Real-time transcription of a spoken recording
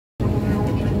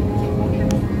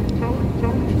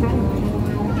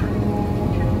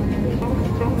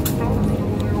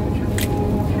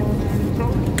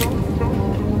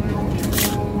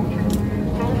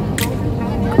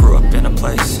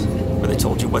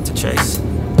what to chase.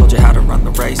 Told you how to run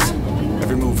the race.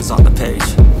 Every move was on the page,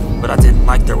 but I didn't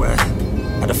like their way.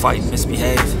 Had to fight and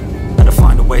misbehave. Had to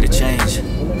find a way to change.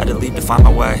 Had to leave to find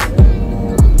my way.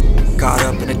 Caught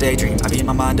up in a daydream, I beat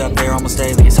my mind up there almost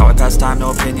daily. It's how I pass time,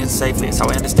 no opinions safely. It's how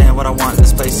I understand what I want in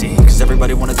this place, see. Cause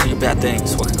everybody wanna tell you bad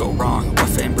things. What could go wrong, what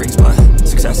fame brings, but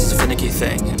success is a finicky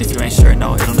thing. And if you ain't sure,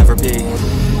 no, it'll never be.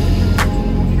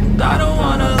 I don't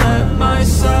wanna let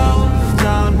myself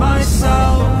down,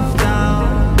 myself down.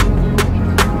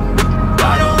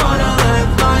 I don't wanna let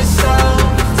myself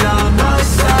down,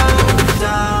 myself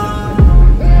down.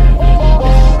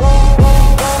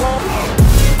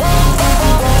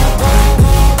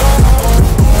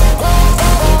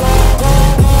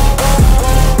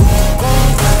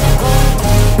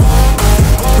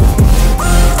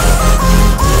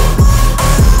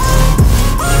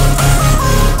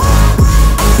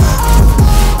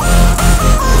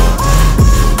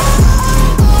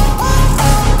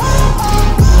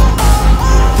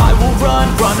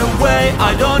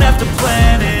 I don't have to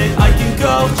plan it, I can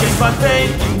go change my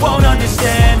fate. You won't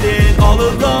understand it, all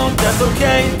alone, that's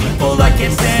okay. People, I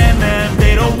can't stand them,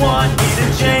 they don't want me to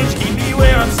change. Keep me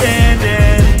where I'm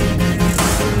standing,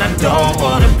 and I don't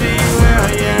wanna be where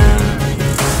I am.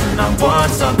 And I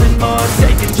want something more,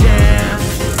 take a chance.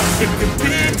 It could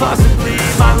be possibly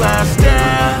my last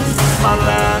dance, my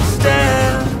last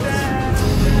dance.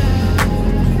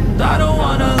 I don't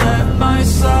wanna let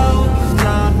myself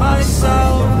down,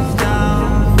 myself down.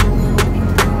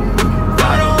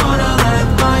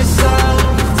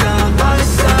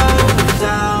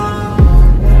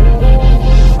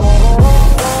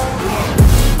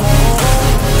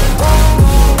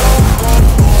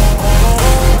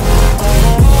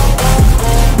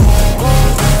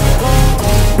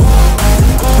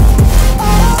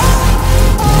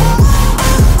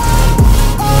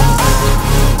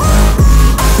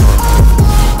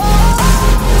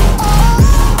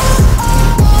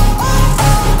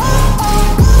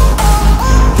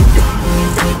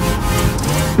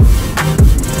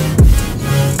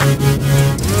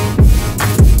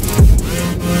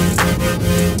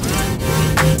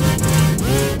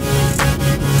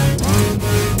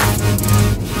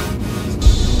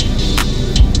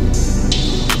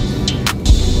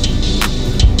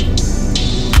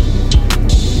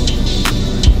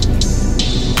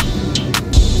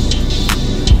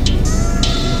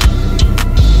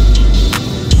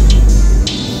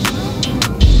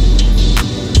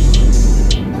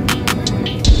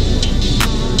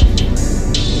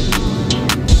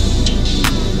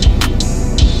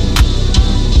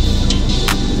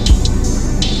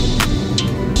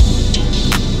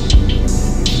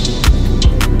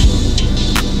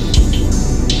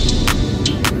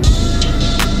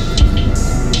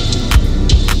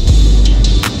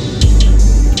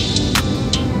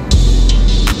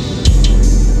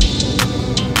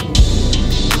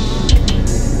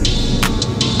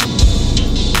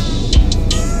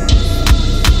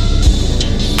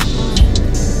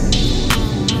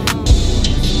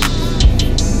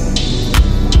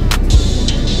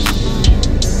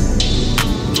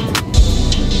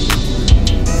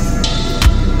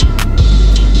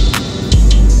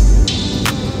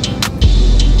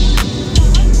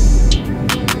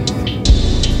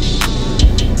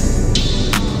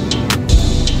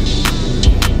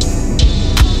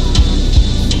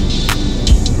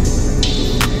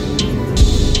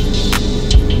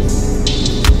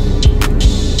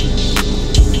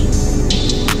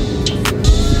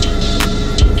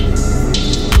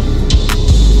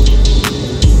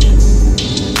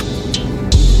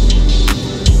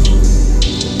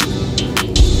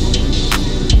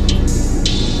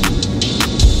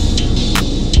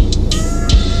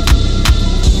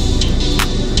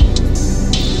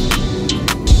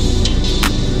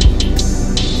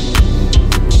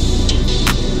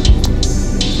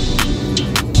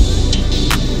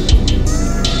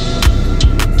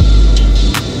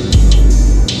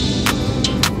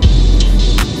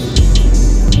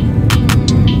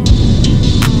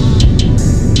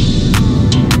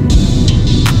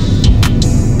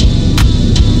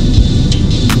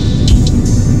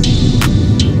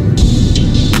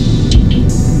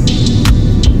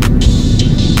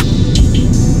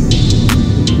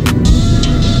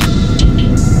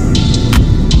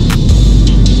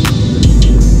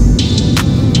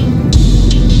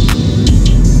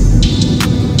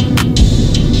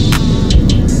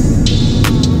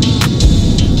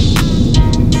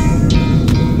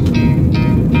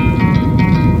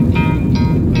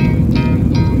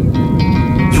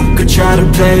 try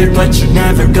to play, but you're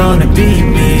never gonna beat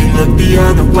me. Look the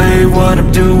other way, what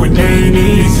I'm doing ain't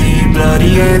easy. Bloody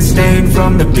hands stained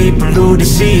from the people who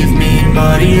deceive me.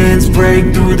 Muddy hands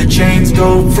break through the chains,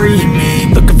 go free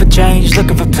me. Looking for change,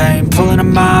 looking for pain, pulling a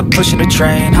mob, pushing a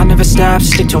train. I'll never stop,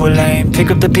 stick to a lane, pick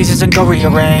up the pieces and go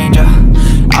rearrange.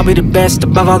 I'll be the best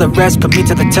above all the rest, put me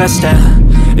to the test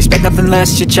and expect nothing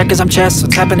less. You check as I'm chess,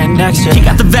 what's happening next? Yeah. He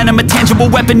got the venom, a tangible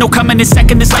weapon, no coming in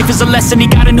second. This life is a lesson, he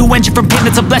got a new engine from pain,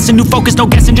 it's a blessing. New focus, no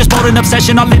guessing, just bold and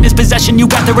obsession, all in his possession. You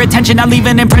got their attention, I'll leave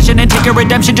an impression and take a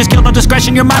redemption. Just kill no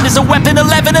discretion, your mind is a weapon.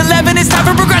 11-11, it's time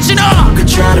for progression. You could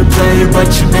try to play, but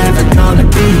you're never gonna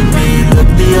beat me. Look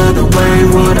the other way,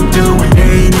 what I'm doing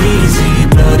ain't easy.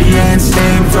 Bloody hands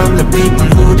stained from the people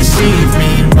who deceive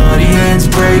me. Muddy hands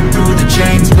break through the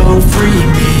chains, go free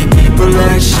me. People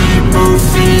like sheep, move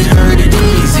feet, hurt it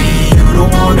easy. You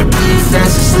don't wanna be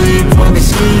fast asleep when they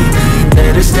scheming.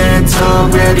 Better stand tall,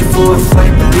 ready for a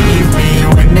fight, believe me.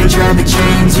 When they try the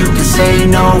chains, you can say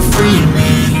no, free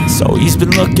me. So he's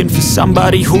been looking for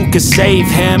somebody who could save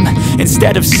him,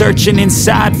 instead of searching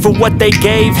inside for what they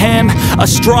gave him. A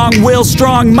strong will,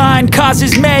 strong mind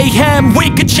causes mayhem. We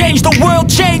could change the world,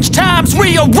 change times,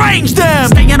 rearrange them.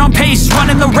 Staying on pace,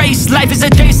 running the race. Life is a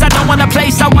chase, I don't want a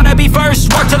place, I wanna be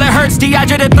first. Work till it hurts,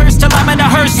 dehydrated thirst till I'm in a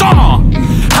hearse.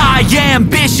 High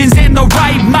ambitions in the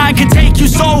right mind can take you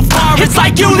so far. It's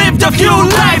like you lived a few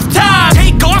lifetimes.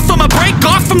 Take off from a break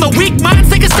off from the weak minds,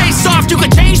 they can stay soft. You can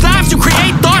change lives, you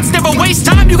create thoughts, never waste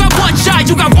time. You got one shot,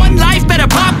 you got one life, better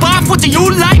pop off. What do you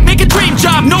like? Make a dream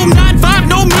job. No 9-5,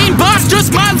 no mean boss,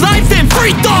 just my life and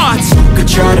free thoughts. You could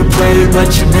try to play, but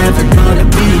you're never gonna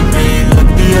beat me. Look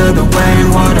the other way,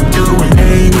 what I'm doing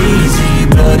ain't easy.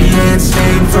 Bloody hands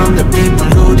stained from the people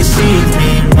who deceive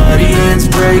me. Muddy hands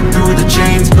break through the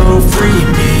chains, go free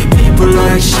me. People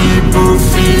like sheep, move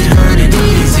feet, hurt it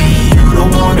easy. You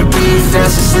don't wanna be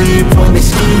fast asleep when they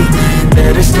scheming.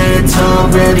 Better stand tall,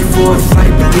 ready for a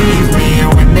fight, believe me.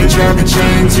 When they try the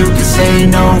chains, you can say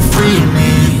no, free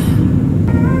me.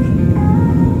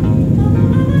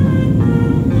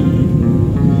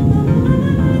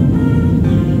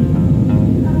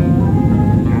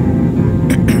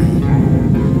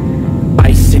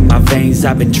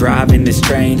 I've been driving this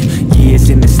train, years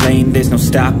in this lane, there's no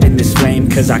stopping this flame.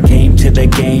 Cause I came to the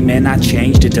game and I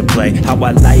changed it to play how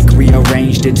I like,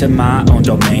 rearranged it to my own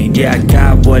domain. Yeah, I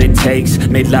got what it takes,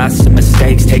 made lots of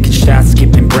mistakes, taking shots,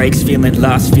 skipping breaks, feeling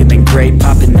lost, feeling great,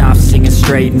 popping off, singing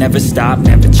straight, never stopped,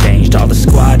 never changed. All the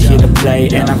squad here to play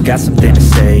and I've got something to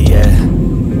say, yeah.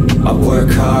 I work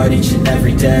hard each and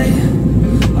every day,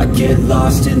 I get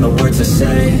lost in the words I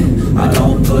say. I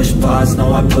don't push pause,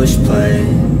 no I push play.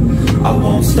 I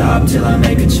won't stop till I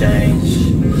make a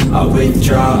change. I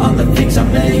withdraw on the things I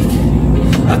make.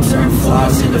 I turn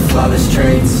flaws into flawless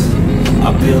traits.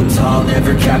 I build tall,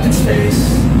 never cap in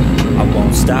space. I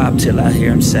won't stop till I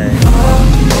hear him say,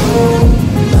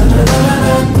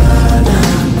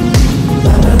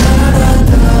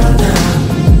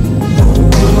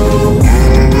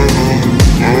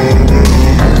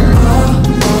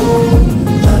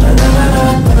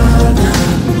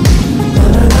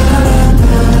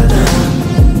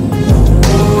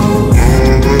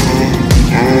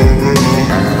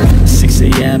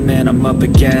 and I'm up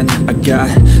again. I got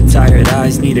tired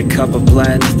eyes, need a cup of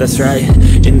blend. That's right,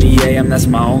 in the AM, that's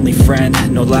my only friend.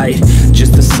 No light,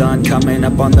 just the sun coming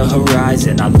up on the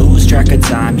horizon. I lose track of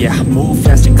time, yeah, I move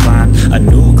fast and climb a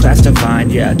new class to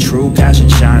find. Yeah, true passion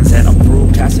shines and I'm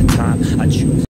through passing time. I choose